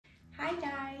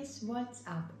guys, what's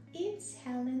up? It's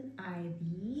Helen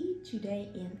Ivy today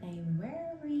in a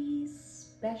very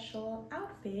special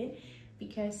outfit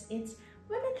because it's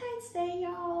Valentine's Day,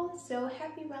 y'all. So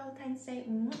happy Valentine's Day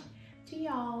to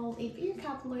y'all. If you're a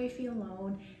couple or if you're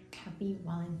alone, happy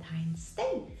Valentine's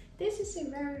Day. This is a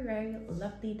very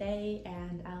lovely day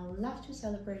and I love to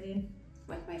celebrate it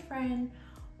with my friend,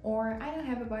 or I don't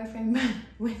have a boyfriend but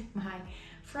with my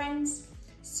friends.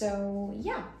 So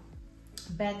yeah.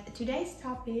 But today's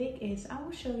topic is I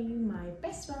will show you my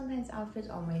best Valentine's outfits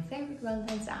or my favorite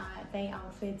Valentine's Day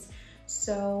outfits.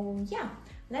 So yeah,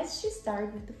 let's just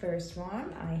start with the first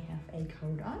one. I have a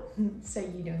coat on so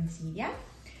you don't see it yet.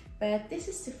 But this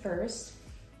is the first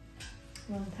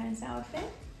Valentine's outfit.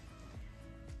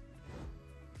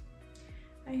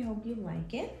 I hope you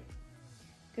like it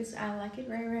because I like it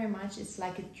very much. It's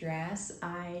like a dress.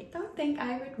 I don't think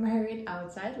I would wear it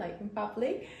outside, like in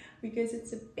public, because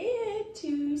it's a bit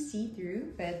too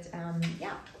see-through, but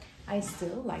yeah, I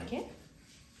still like it.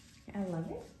 I love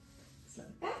it. It's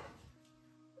like that.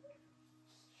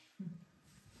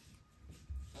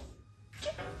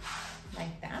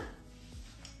 Like that.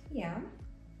 Yeah.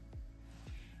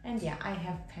 And yeah, I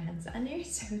have pants under,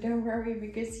 so don't worry,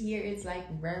 because here it's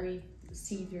like very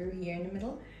see-through here in the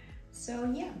middle.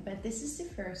 So yeah, but this is the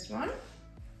first one.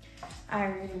 I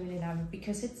really love it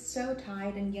because it's so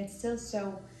tight and yet still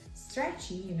so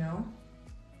stretchy, you know,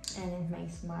 and it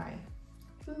makes my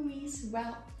boobies,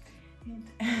 well,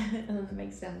 it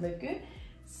makes them look good.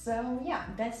 So yeah,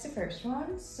 that's the first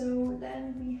one. So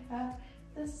then we have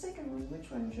the second one. Which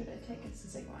one should I take? It's the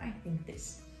second one. I think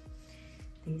this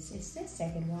is the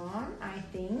second one. I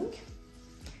think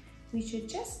we should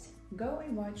just go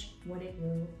and watch what it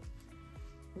will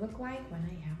look like when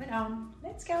I have it on.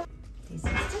 Let's go. This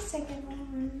is the second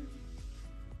one.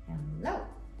 Hello.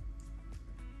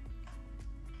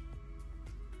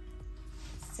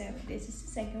 So this is the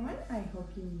second one. I hope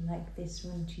you like this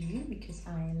one too because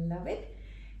I love it.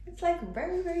 It's like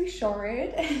very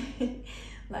short,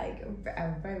 like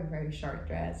a very short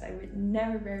dress. I would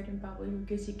never wear it in public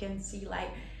because you can see like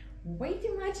way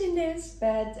too much in this,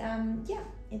 but yeah,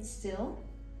 it's still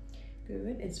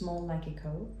good. It's more like a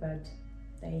coat, but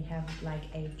they have like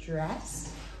a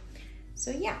dress. So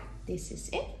yeah, this is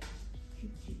it.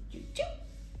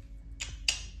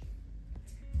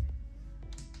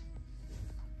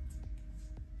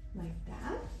 Like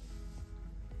that.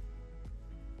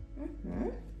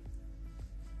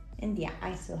 And yeah,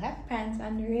 I still have pants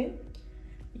under it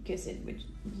because it would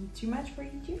be too much for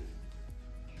you too.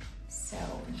 So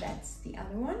that's the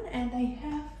other one, and I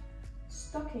have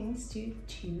stockings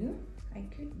too I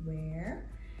could wear.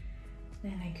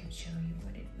 Then I could show you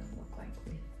what it will look like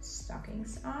with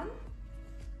stockings on.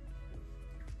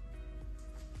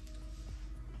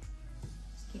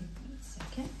 Just give me a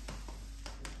second.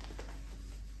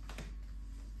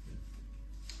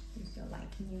 These are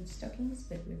like nude stockings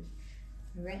but with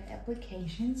red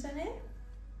applications on it.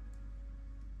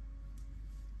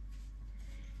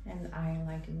 And I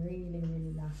like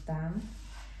really love them.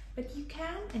 But you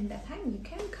can, in that time, you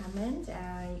can comment.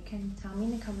 You can tell me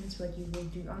in the comments what you will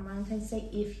do on Valentine's Day,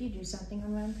 if you do something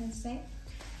on Valentine's Day.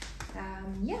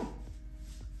 Yeah.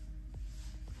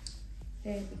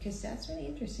 Because that's really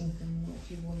interesting for me, what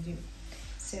you will do.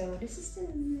 So this is the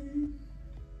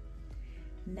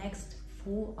next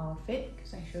full outfit,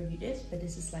 because I showed you this, but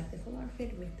this is like the full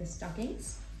outfit with the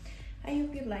stockings. I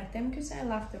hope you like them, because I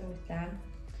love them with that.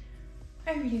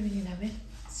 I really love it.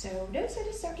 So those are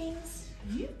the stockings.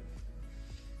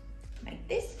 Like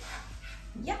this.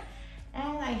 Yeah.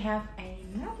 And I have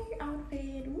another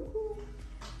outfit. Woohoo.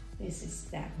 This is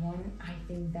that one. I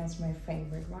think that's my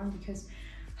favorite one because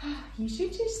you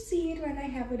should just see it when I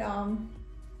have it on.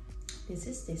 This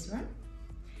is this one.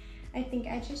 I think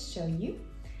I just show you.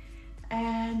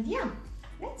 And yeah,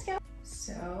 let's go.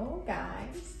 So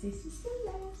guys, this is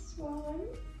the last one.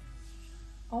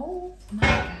 Oh my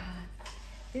god.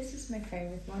 This is my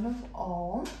favorite one of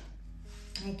all.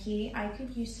 I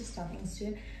could use the stockings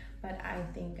too, but I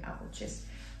think I will just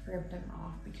rip them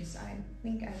off because I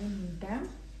think I will need them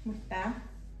with that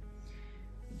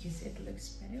because it looks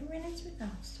better when it's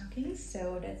without stockings.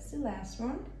 So that's the last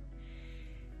one.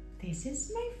 This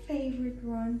is my favorite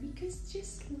one because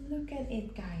just look at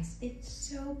it, guys. It's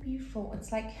so beautiful.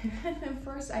 It's like at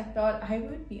first I thought I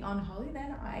would be on holiday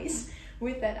on ice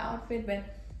with that outfit, but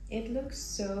it looks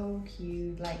so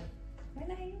cute. Like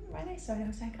when I saw it, I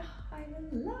was like, oh, I'm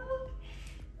in love.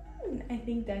 I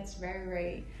think that's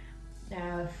very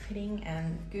fitting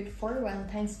and good for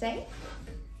Valentine's Day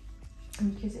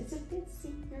because it's a bit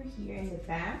see-through here in the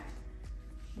back.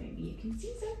 Maybe you can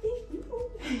see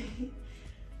something.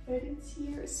 But it's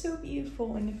here so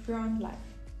beautiful in the front, like,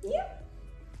 yeah.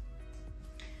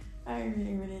 I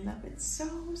really love it so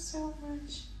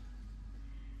much.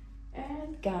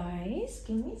 And guys,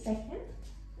 give me a second.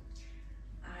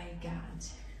 I got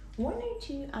 1 or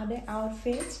 2 other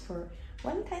outfits for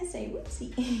Valentine's Day.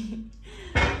 Whoopsie.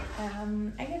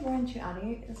 I got 1 or 2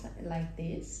 other like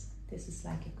this. This is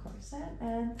like a corset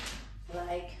and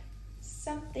like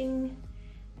something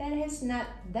that has not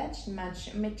that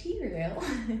much material.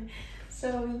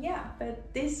 So yeah,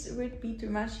 but this would be too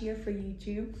much here for you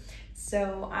too.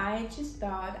 So I just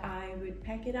thought I would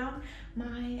pack it on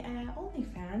my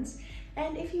OnlyFans.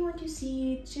 And if you want to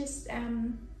see it, just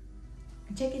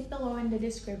check it below in the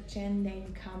description. Then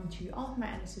you come to all of my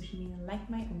other social media like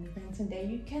my OnlyFans, and there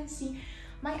you can see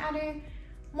my other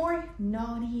more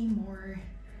naughty, more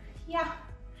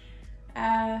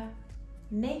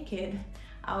naked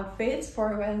outfits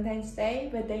for Valentine's Day,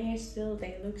 but they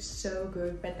look so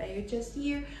good, but they are just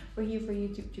here for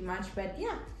YouTube too much. But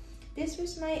yeah, this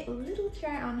was my little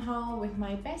try on haul with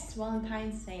my best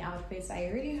Valentine's Day outfits. I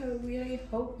really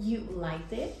hope you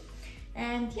liked it.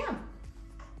 And yeah,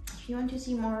 if you want to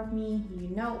see more of me, you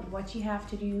know what you have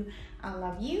to do. I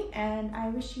love you, and I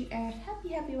wish you a happy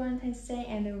Valentine's Day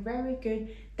and a very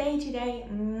good day today,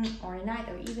 or night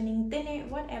or evening, dinner,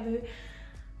 whatever.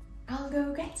 I'll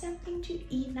go get something to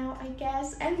eat now, I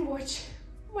guess, and watch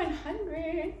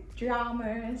 100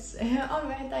 dramas on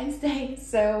Valentine's Day.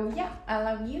 So yeah, I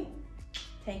love you.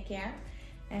 Take care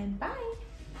and bye.